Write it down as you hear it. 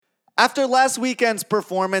After last weekend's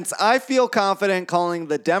performance, I feel confident calling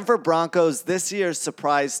the Denver Broncos this year's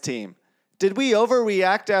surprise team. Did we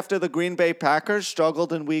overreact after the Green Bay Packers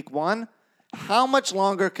struggled in Week 1? How much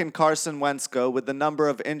longer can Carson Wentz go with the number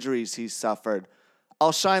of injuries he's suffered?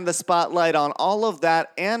 I'll shine the spotlight on all of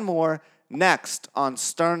that and more next on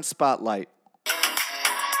Stern Spotlight.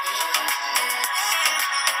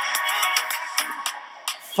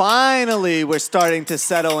 Finally, we're starting to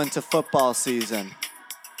settle into football season.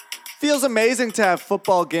 Feels amazing to have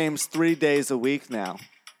football games 3 days a week now.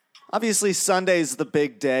 Obviously, Sunday's the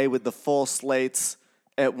big day with the full slates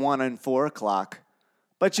at 1 and 4 o'clock.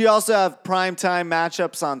 But you also have primetime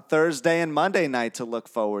matchups on Thursday and Monday night to look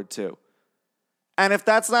forward to. And if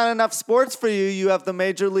that's not enough sports for you, you have the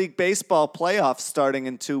Major League Baseball playoffs starting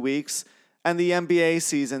in 2 weeks and the NBA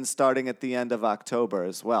season starting at the end of October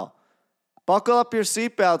as well. Buckle up your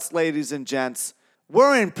seatbelts, ladies and gents.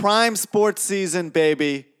 We're in prime sports season,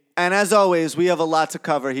 baby. And as always, we have a lot to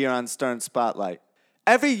cover here on Stern Spotlight.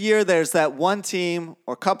 Every year there's that one team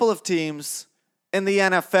or couple of teams in the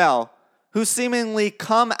NFL who seemingly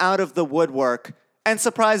come out of the woodwork and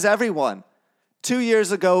surprise everyone. 2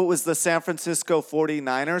 years ago, it was the San Francisco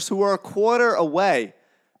 49ers who were a quarter away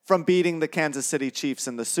from beating the Kansas City Chiefs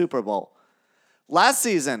in the Super Bowl. Last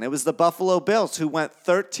season, it was the Buffalo Bills who went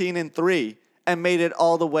 13-3 and made it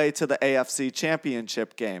all the way to the AFC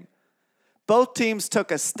Championship game. Both teams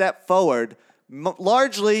took a step forward,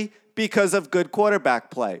 largely because of good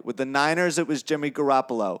quarterback play. With the Niners, it was Jimmy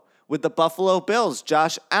Garoppolo. With the Buffalo Bills,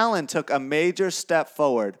 Josh Allen took a major step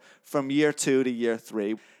forward from year 2 to year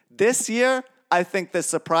 3. This year, I think the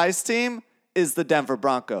surprise team is the Denver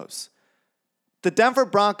Broncos. The Denver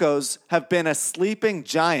Broncos have been a sleeping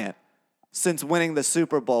giant since winning the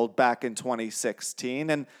Super Bowl back in 2016,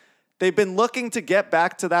 and they've been looking to get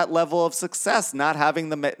back to that level of success, not having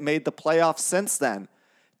made the playoffs since then.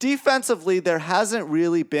 Defensively, there hasn't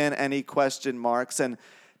really been any question marks, and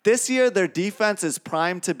this year their defense is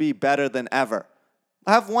primed to be better than ever.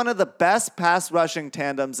 I have one of the best pass rushing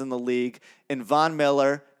tandems in the league in Von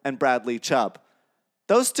Miller and Bradley Chubb.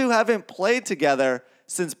 Those two haven't played together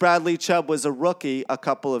since Bradley Chubb was a rookie a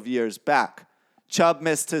couple of years back. Chubb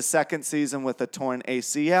missed his second season with a torn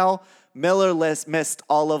ACL. Miller missed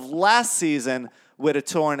all of last season with a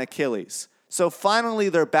torn Achilles. So finally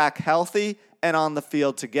they're back healthy and on the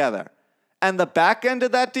field together. And the back end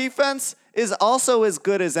of that defense is also as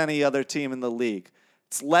good as any other team in the league.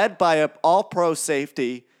 It's led by an all-pro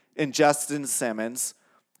safety in Justin Simmons.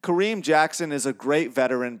 Kareem Jackson is a great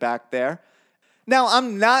veteran back there. Now,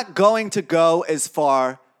 I'm not going to go as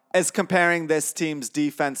far as comparing this team's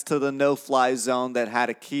defense to the no-fly zone that had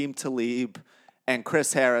Akeem Talib and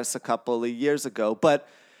Chris Harris a couple of years ago. But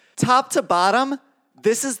top to bottom,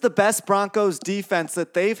 this is the best Broncos defense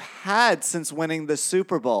that they've had since winning the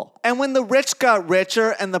Super Bowl. And when the rich got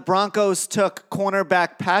richer and the Broncos took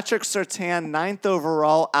cornerback Patrick Surtain 9th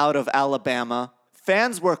overall out of Alabama,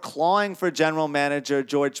 fans were clawing for general manager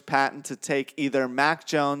George Patton to take either Mac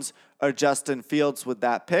Jones or Justin Fields with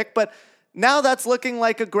that pick. But now that's looking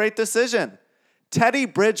like a great decision. Teddy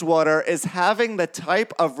Bridgewater is having the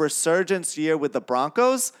type of resurgence year with the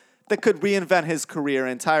Broncos that could reinvent his career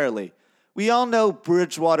entirely. We all know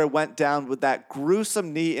Bridgewater went down with that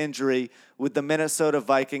gruesome knee injury with the Minnesota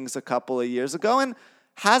Vikings a couple of years ago and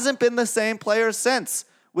hasn't been the same player since.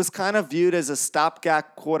 Was kind of viewed as a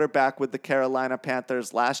stopgap quarterback with the Carolina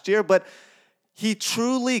Panthers last year, but he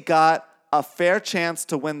truly got a fair chance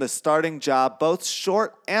to win the starting job, both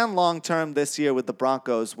short and long term this year with the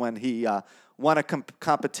Broncos when he won a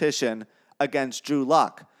competition against Drew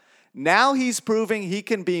Lock. Now he's proving he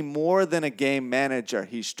can be more than a game manager.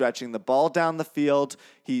 He's stretching the ball down the field.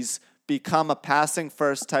 He's become a passing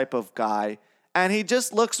first type of guy, and he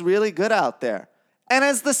just looks really good out there. And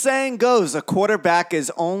as the saying goes, a quarterback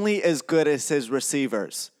is only as good as his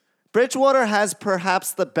receivers. Bridgewater has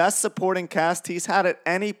perhaps the best supporting cast he's had at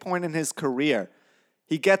any point in his career.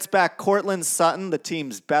 He gets back Courtland Sutton, the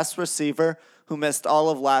team's best receiver, who missed all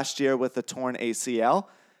of last year with a torn ACL.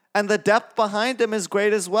 And the depth behind him is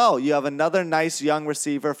great as well. You have another nice young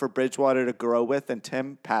receiver for Bridgewater to grow with in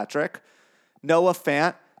Tim Patrick. Noah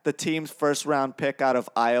Fant, the team's first-round pick out of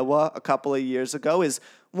Iowa a couple of years ago, is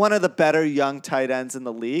one of the better young tight ends in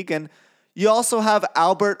the league. And you also have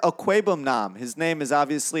Albert Okwuegbunam. His name is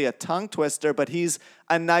obviously a tongue twister, but he's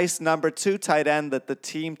a nice number 2 tight end that the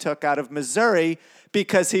team took out of Missouri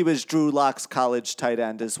because he was Drew Lock's college tight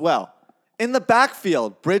end as well. In the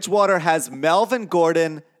backfield, Bridgewater has Melvin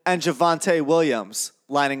Gordon and Javonte Williams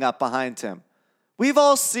lining up behind him. We've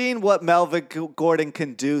all seen what Melvin Gordon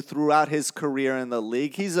can do throughout his career in the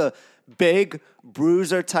league. He's a big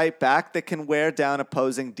bruiser-type back that can wear down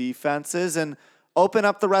opposing defenses and open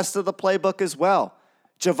up the rest of the playbook as well.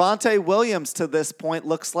 Javonte Williams, to this point,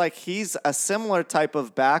 looks like he's a similar type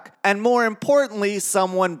of back, and more importantly,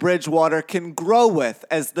 someone Bridgewater can grow with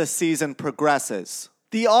as the season progresses.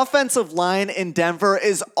 The offensive line in Denver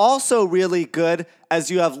is also really good,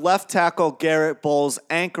 as you have left tackle Garrett Bowles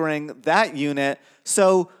anchoring that unit,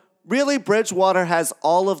 so really Bridgewater has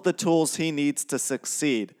all of the tools he needs to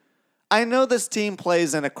succeed. I know this team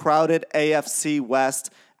plays in a crowded AFC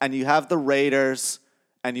West, and you have the Raiders,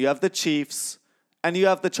 and you have the Chiefs, and you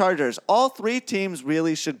have the Chargers. All three teams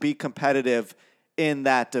really should be competitive in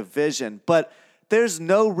that division. But there's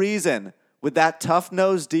no reason with that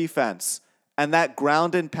tough-nosed defense and that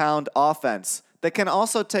ground and pound offense that can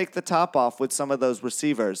also take the top off with some of those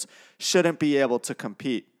receivers shouldn't be able to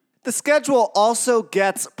compete. The schedule also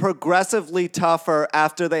gets progressively tougher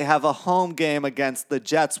after they have a home game against the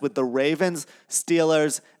Jets with the Ravens,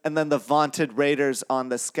 Steelers, and then the vaunted Raiders on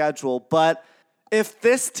the schedule. But if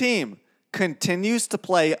this team continues to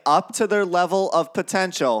play up to their level of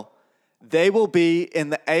potential, they will be in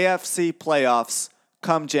the AFC playoffs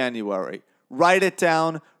come January. Write it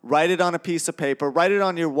down, write it on a piece of paper, write it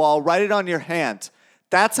on your wall, write it on your hand.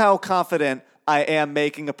 That's how confident I am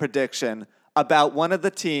making a prediction about one of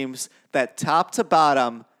the teams that top to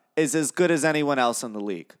bottom is as good as anyone else in the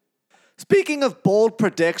league. Speaking of bold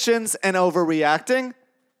predictions and overreacting,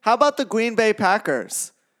 how about the Green Bay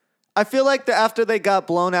Packers? I feel like after they got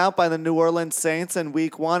blown out by the New Orleans Saints in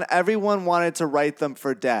Week 1, everyone wanted to write them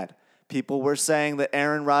for dead. People were saying that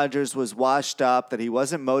Aaron Rodgers was washed up, that he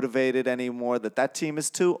wasn't motivated anymore, that team is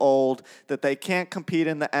too old, that they can't compete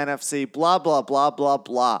in the NFC, blah, blah, blah, blah,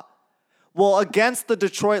 blah. Well, against the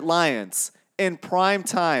Detroit Lions in prime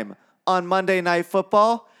time on Monday Night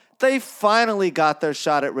Football, they finally got their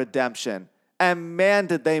shot at redemption. And man,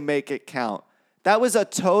 did they make it count. That was a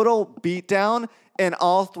total beatdown in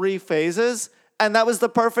all three phases, and that was the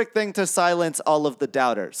perfect thing to silence all of the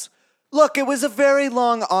doubters. Look, it was a very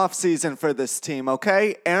long offseason for this team,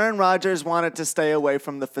 okay? Aaron Rodgers wanted to stay away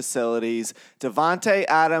from the facilities. Davante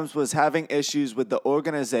Adams was having issues with the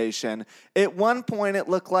organization. At one point, it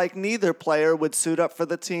looked like neither player would suit up for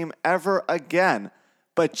the team ever again.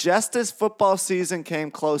 But just as football season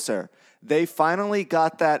came closer, they finally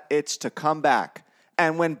got that itch to come back.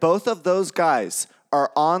 And when both of those guys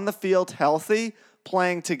are on the field healthy,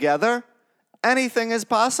 playing together, anything is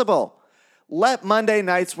possible. Let Monday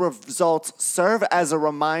night's results serve as a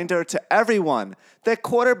reminder to everyone that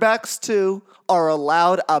quarterbacks, too, are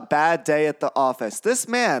allowed a bad day at the office. This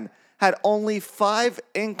man had only 5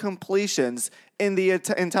 incompletions in the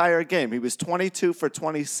entire game. He was 22 for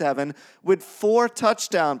 27 with 4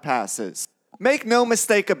 touchdown passes. Make no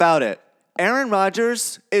mistake about it, Aaron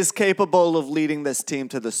Rodgers is capable of leading this team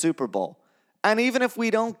to the Super Bowl. And even if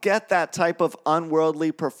we don't get that type of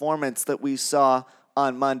unworldly performance that we saw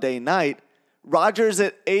on Monday night, Rodgers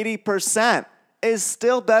at 80% is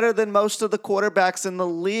still better than most of the quarterbacks in the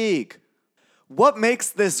league. What makes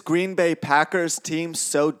this Green Bay Packers team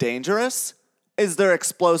so dangerous is their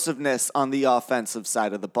explosiveness on the offensive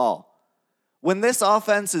side of the ball. When this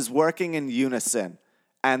offense is working in unison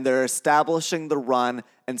and they're establishing the run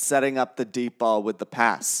and setting up the deep ball with the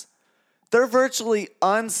pass, they're virtually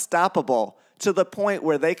unstoppable to the point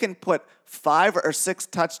where they can put 5 or 6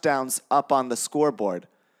 touchdowns up on the scoreboard.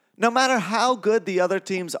 No matter how good the other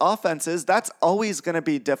team's offense is, that's always going to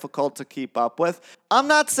be difficult to keep up with. I'm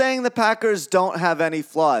not saying the Packers don't have any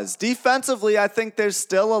flaws. Defensively, I think there's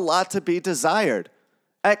still a lot to be desired.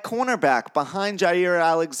 At cornerback, behind Jair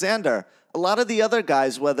Alexander, a lot of the other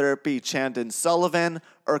guys, whether it be Chandon Sullivan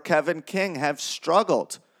or Kevin King, have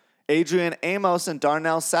struggled. Adrian Amos and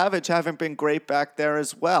Darnell Savage haven't been great back there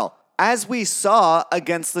as well. As we saw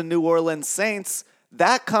against the New Orleans Saints,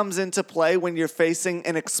 that comes into play when you're facing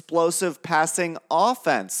an explosive passing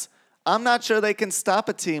offense. I'm not sure they can stop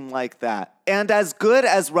a team like that. And as good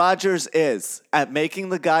as Rodgers is at making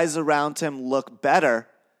the guys around him look better,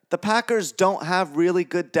 the Packers don't have really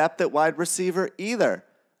good depth at wide receiver either.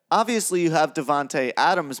 Obviously, you have Davante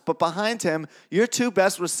Adams, but behind him, your 2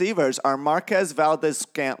 best receivers are Marquez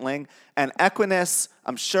Valdes-Scantling and Equinus,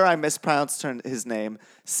 I'm sure I mispronounced his name,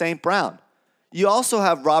 St. Brown. You also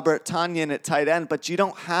have Robert Tonyan at tight end, but you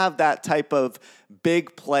don't have that type of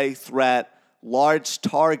big play threat, large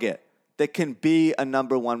target that can be a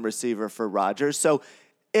number 1 receiver for Rodgers. So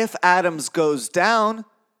if Adams goes down,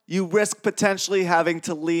 you risk potentially having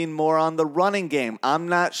to lean more on the running game. I'm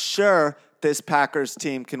not sure this Packers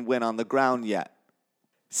team can win on the ground yet.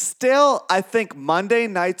 Still, I think Monday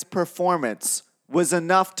night's performance was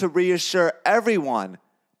enough to reassure everyone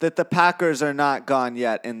that the Packers are not gone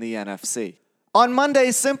yet in the NFC. On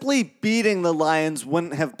Monday, simply beating the Lions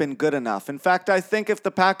wouldn't have been good enough. In fact, I think if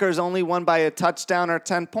the Packers only won by a touchdown or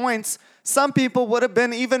 10 points, some people would have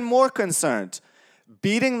been even more concerned.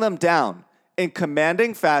 Beating them down in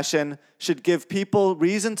commanding fashion should give people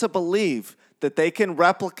reason to believe that they can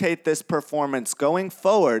replicate this performance going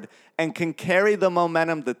forward and can carry the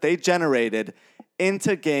momentum that they generated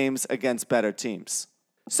into games against better teams.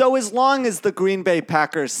 So as long as the Green Bay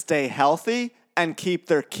Packers stay healthy and keep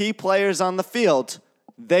their key players on the field,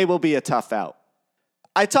 they will be a tough out.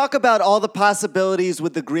 I talk about all the possibilities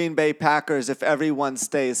with the Green Bay Packers if everyone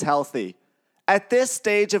stays healthy. At this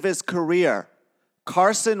stage of his career,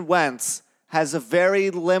 Carson Wentz has a very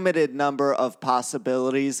limited number of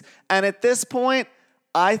possibilities, and at this point,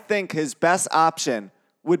 I think his best option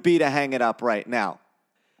would be to hang it up right now.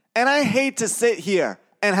 And I hate to sit here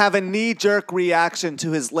and have a knee-jerk reaction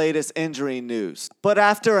to his latest injury news, but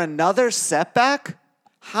after another setback,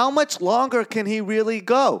 how much longer can he really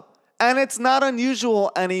go? And it's not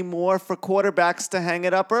unusual anymore for quarterbacks to hang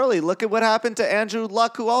it up early. Look at what happened to Andrew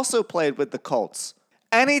Luck, who also played with the Colts.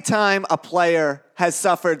 Anytime a player has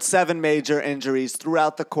suffered 7 major injuries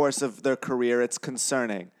throughout the course of their career, it's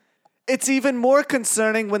concerning. It's even more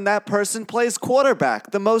concerning when that person plays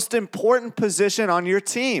quarterback, the most important position on your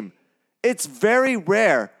team. It's very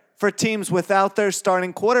rare for teams without their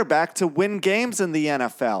starting quarterback to win games in the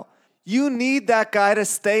NFL. You need that guy to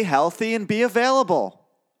stay healthy and be available.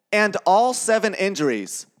 And all 7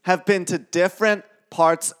 injuries have been to different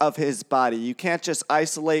parts of his body. You can't just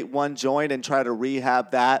isolate one joint and try to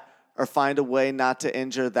rehab that or find a way not to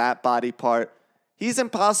injure that body part. He's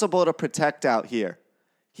impossible to protect out here.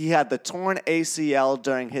 He had the torn ACL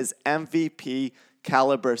during his MVP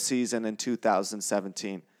caliber season in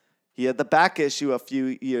 2017. He had the back issue a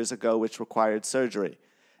few years ago, which required surgery.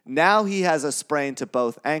 Now he has a sprain to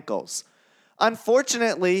both ankles.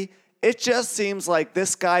 Unfortunately, it just seems like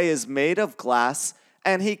this guy is made of glass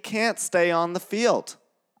and he can't stay on the field.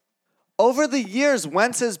 Over the years,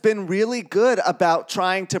 Wentz has been really good about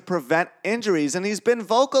trying to prevent injuries, and he's been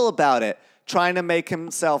vocal about it, trying to make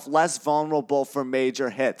himself less vulnerable for major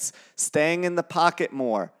hits, staying in the pocket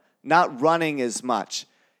more, not running as much.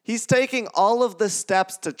 He's taking all of the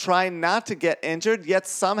steps to try not to get injured, yet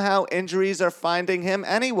somehow injuries are finding him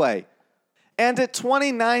anyway. And at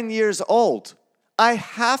 29 years old, I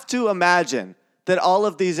have to imagine that all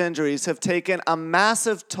of these injuries have taken a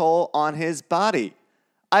massive toll on his body.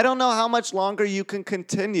 I don't know how much longer you can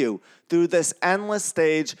continue through this endless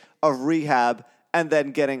stage of rehab and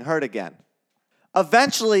then getting hurt again.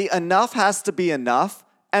 Eventually, enough has to be enough,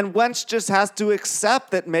 and Wentz just has to accept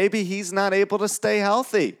that maybe he's not able to stay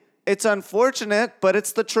healthy. It's unfortunate, but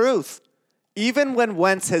it's the truth. Even when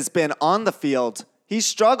Wentz has been on the field, he's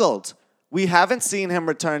struggled. We haven't seen him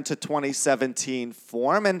return to 2017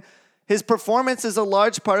 form, and his performance is a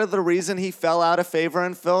large part of the reason he fell out of favor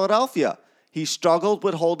in Philadelphia. He struggled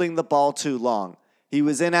with holding the ball too long. He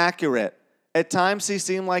was inaccurate. At times, he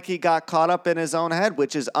seemed like he got caught up in his own head,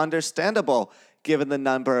 which is understandable given the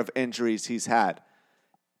number of injuries he's had.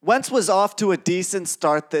 Wentz was off to a decent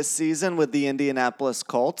start this season with the Indianapolis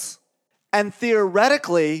Colts. And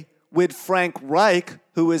theoretically, with Frank Reich,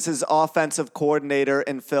 who is his offensive coordinator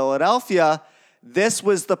in Philadelphia, this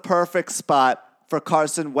was the perfect spot for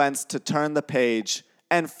Carson Wentz to turn the page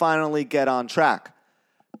and finally get on track.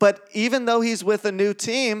 But even though he's with a new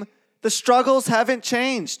team, the struggles haven't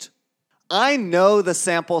changed. I know the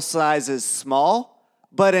sample size is small,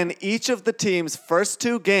 but in each of the team's first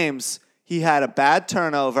 2 games, he had a bad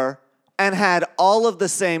turnover and had all of the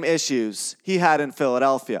same issues he had in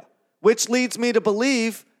Philadelphia, which leads me to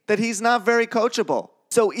believe that he's not very coachable.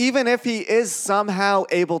 So even if he is somehow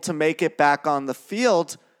able to make it back on the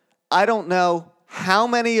field, I don't know how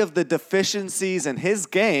many of the deficiencies in his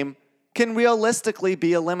game can realistically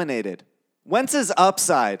be eliminated. Wentz's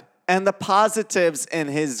upside and the positives in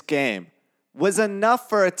his game was enough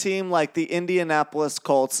for a team like the Indianapolis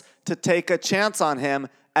Colts to take a chance on him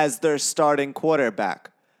as their starting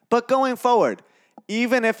quarterback. But going forward,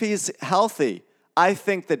 even if he's healthy, I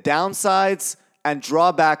think the downsides and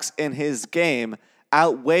drawbacks in his game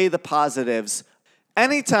outweigh the positives.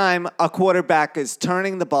 Anytime a quarterback is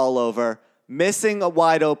turning the ball over, missing a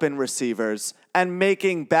wide open receivers, and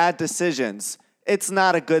making bad decisions, it's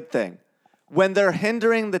not a good thing. When they're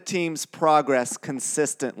hindering the team's progress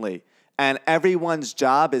consistently and everyone's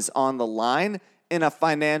job is on the line in a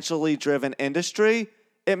financially driven industry,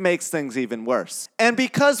 it makes things even worse. And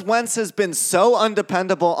because Wentz has been so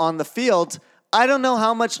undependable on the field, I don't know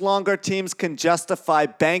how much longer teams can justify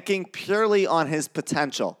banking purely on his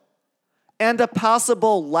potential. and a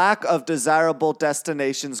possible lack of desirable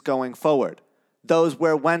destinations going forward. Those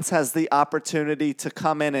where Wentz has the opportunity to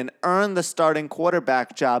come in and earn the starting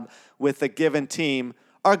quarterback job with a given team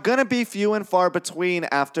are going to be few and far between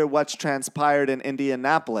after what's transpired in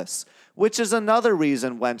Indianapolis, which is another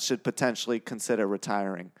reason Wentz should potentially consider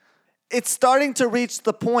retiring. It's starting to reach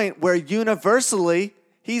the point where universally,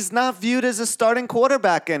 he's not viewed as a starting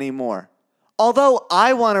quarterback anymore. Although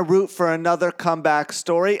I want to root for another comeback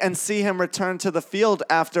story and see him return to the field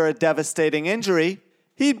after a devastating injury,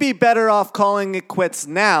 he'd be better off calling it quits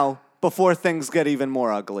now before things get even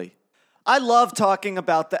more ugly. I love talking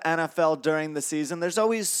about the NFL during the season. There's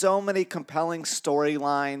always so many compelling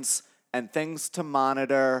storylines and things to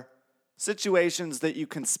monitor, situations that you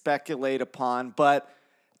can speculate upon, but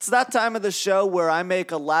it's that time of the show where I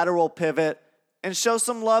make a lateral pivot and show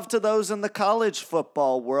some love to those in the college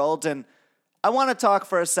football world. And I want to talk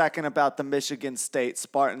for a second about the Michigan State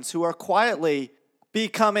Spartans, who are quietly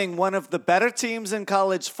becoming one of the better teams in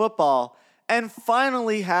college football and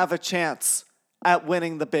finally have a chance at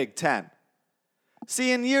winning the Big Ten.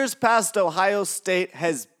 See, in years past, Ohio State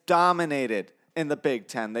has dominated in the Big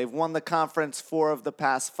Ten. They've won the conference 4 of the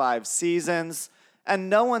past 5 seasons, and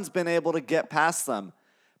no one's been able to get past them.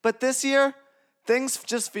 But this year, things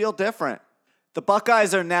just feel different. The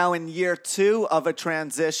Buckeyes are now in year 2 of a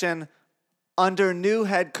transition under new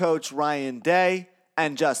head coach Ryan Day,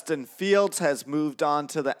 and Justin Fields has moved on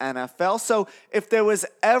to the NFL. So if there was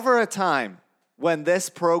ever a time when this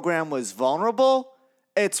program was vulnerable,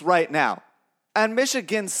 it's right now. And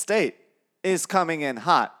Michigan State is coming in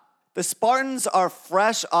hot. The Spartans are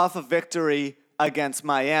fresh off a victory against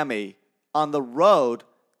Miami on the road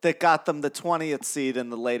that got them the 20th seed in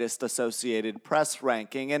the latest Associated Press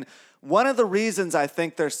ranking. And one of the reasons I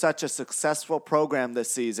think they're such a successful program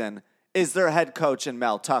this season is their head coach in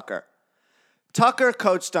Mel Tucker. Tucker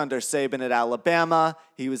coached under Saban at Alabama.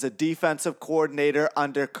 He was a defensive coordinator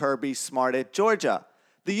under Kirby Smart at Georgia.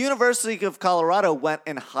 The University of Colorado went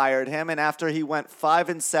and hired him, and after he went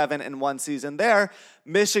 5-7 in one season there,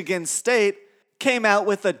 Michigan State came out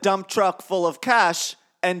with a dump truck full of cash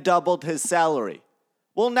and doubled his salary.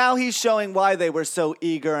 Well, now he's showing why they were so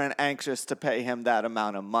eager and anxious to pay him that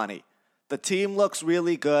amount of money. The team looks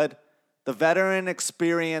really good. The veteran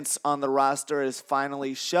experience on the roster is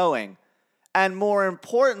finally showing. And more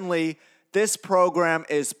importantly, this program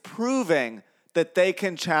is proving that they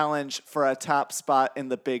can challenge for a top spot in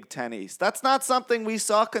the Big Ten East. That's not something we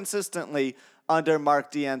saw consistently under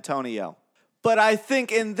Mark D'Antonio. But I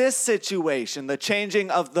think in this situation, the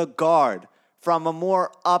changing of the guard from a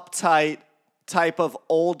more uptight type of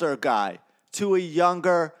older guy to a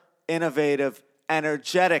younger, innovative,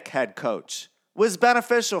 energetic head coach was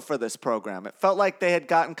beneficial for this program. It felt like they had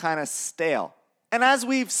gotten kind of stale. And as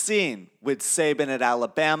we've seen with Saban at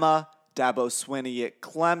Alabama, Dabo Swinney at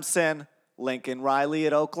Clemson, Lincoln Riley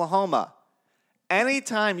at Oklahoma,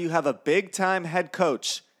 anytime you have a big-time head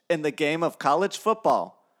coach in the game of college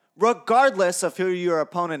football, regardless of who your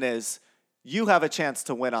opponent is, you have a chance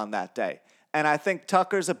to win on that day. And I think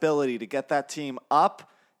Tucker's ability to get that team up,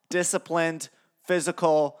 disciplined,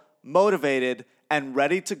 physical, motivated, and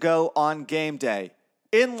ready to go on game day,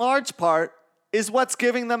 in large part, is what's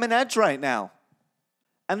giving them an edge right now.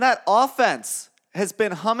 And that offense has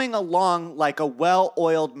been humming along like a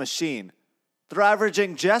well-oiled machine. They're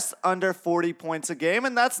averaging just under 40 points a game,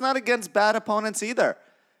 and that's not against bad opponents either.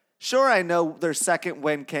 Sure, I know their second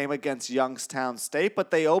win came against Youngstown State,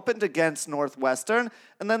 but they opened against Northwestern,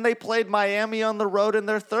 and then they played Miami on the road in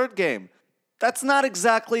their third game. That's not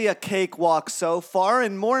exactly a cakewalk so far,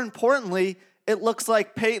 and more importantly, it looks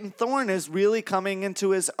like Peyton Thorne is really coming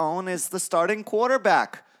into his own as the starting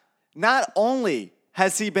quarterback. Not only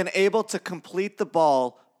has he been able to complete the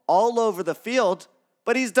ball all over the field,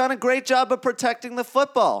 but he's done a great job of protecting the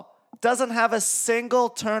football. Doesn't have a single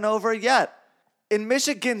turnover yet. In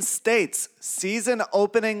Michigan State's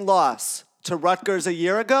season-opening loss to Rutgers a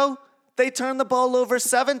year ago, they turned the ball over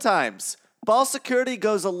 7 times. Ball security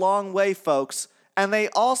goes a long way, folks, and they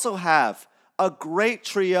also have a great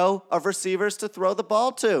trio of receivers to throw the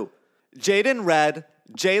ball to. Jaden Redd,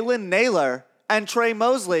 Jalen Naylor, and Trey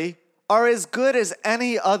Mosley are as good as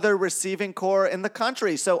any other receiving core in the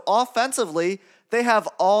country. So offensively, they have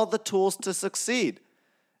all the tools to succeed.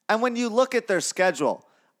 And when you look at their schedule,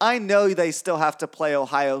 I know they still have to play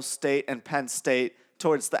Ohio State and Penn State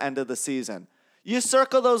towards the end of the season. You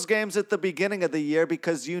circle those games at the beginning of the year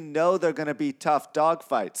because you know they're going to be tough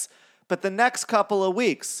dogfights. But the next couple of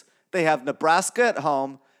weeks, they have Nebraska at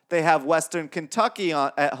home, they have Western Kentucky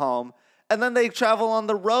at home, and then they travel on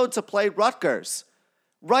the road to play Rutgers.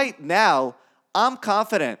 Right now, I'm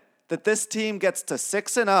confident that this team gets to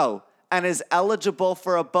 6-0 and is eligible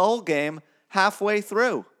for a bowl game halfway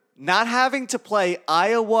through. Not having to play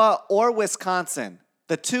Iowa or Wisconsin,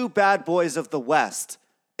 the two bad boys of the West,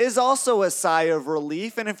 is also a sigh of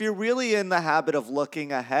relief. And if you're really in the habit of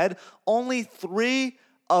looking ahead, only 3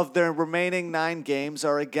 of their remaining 9 games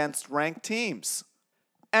are against ranked teams.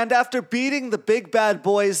 And after beating the big bad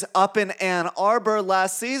boys up in Ann Arbor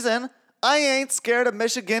last season, I ain't scared of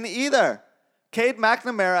Michigan either. Cade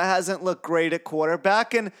McNamara hasn't looked great at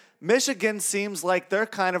quarterback, and Michigan seems like they're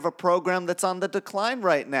kind of a program that's on the decline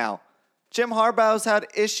right now. Jim Harbaugh's had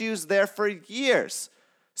issues there for years.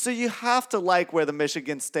 So you have to like where the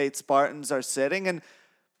Michigan State Spartans are sitting, and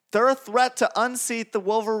they're a threat to unseat the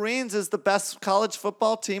Wolverines as the best college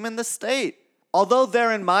football team in the state. Although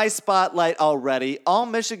they're in my spotlight already, all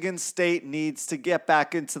Michigan State needs to get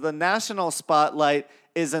back into the national spotlight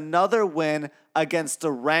is another win against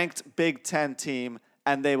a ranked Big Ten team,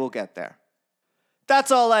 and they will get there.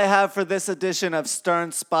 That's all I have for this edition of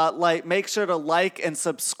Stern Spotlight. Make sure to like and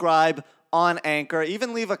subscribe on Anchor.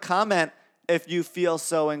 Even leave a comment if you feel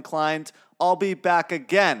so inclined. I'll be back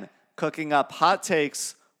again cooking up hot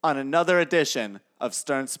takes on another edition of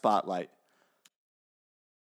Stern Spotlight.